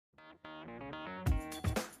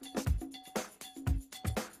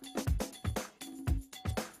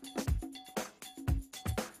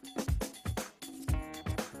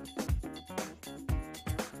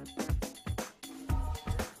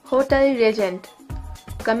hotel Regent,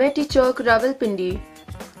 committee चौक रावलपिंडी,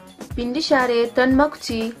 पिंडी शारे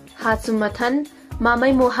तनमकुची हासुमथन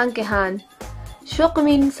मामई मोहंग के हान,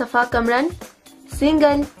 शोकमिन सफा कमरन,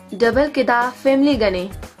 सिंगल डबल किदा फैमिली गने,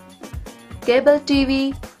 केबल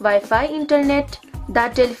टीवी, वाईफाई इंटरनेट दा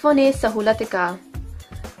टेलीफोने सहूलत का,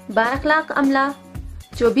 12 लाख अमला,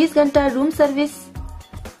 24 घंटा रूम सर्विस,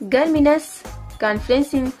 गर्मिनस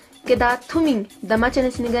कॉन्फ्रेंसिंग के दा थुमिंग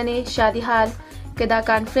दमाचनस निगने शादी हाल के दा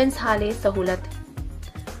कॉन्फ्रेंस हाले सहूलत,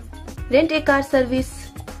 रेंट ए कार सर्विस,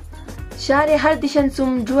 शारे हर दिशन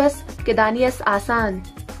सुम ड्रुअस के दानियस आसान,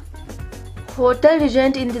 होटल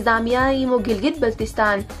रिजेंट इंतजामिया इमो गिलगित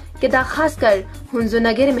बल्तिस्तान के दा खास कर हुंजो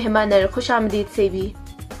नगर मेहमानर खुशामदीद से भी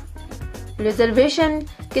रिजर्वेशन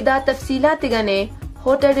के दा तफसीलात गने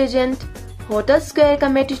hotel Regent, hotel square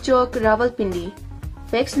committee चौक Rawalpindi,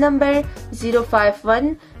 fax number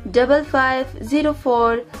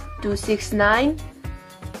 0515504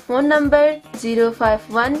 phone number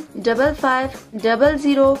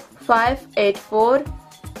 05155000584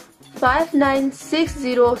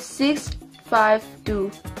 596065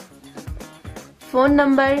 phone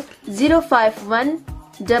number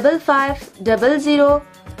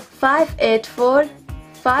 05155000584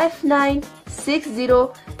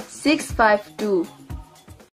 596065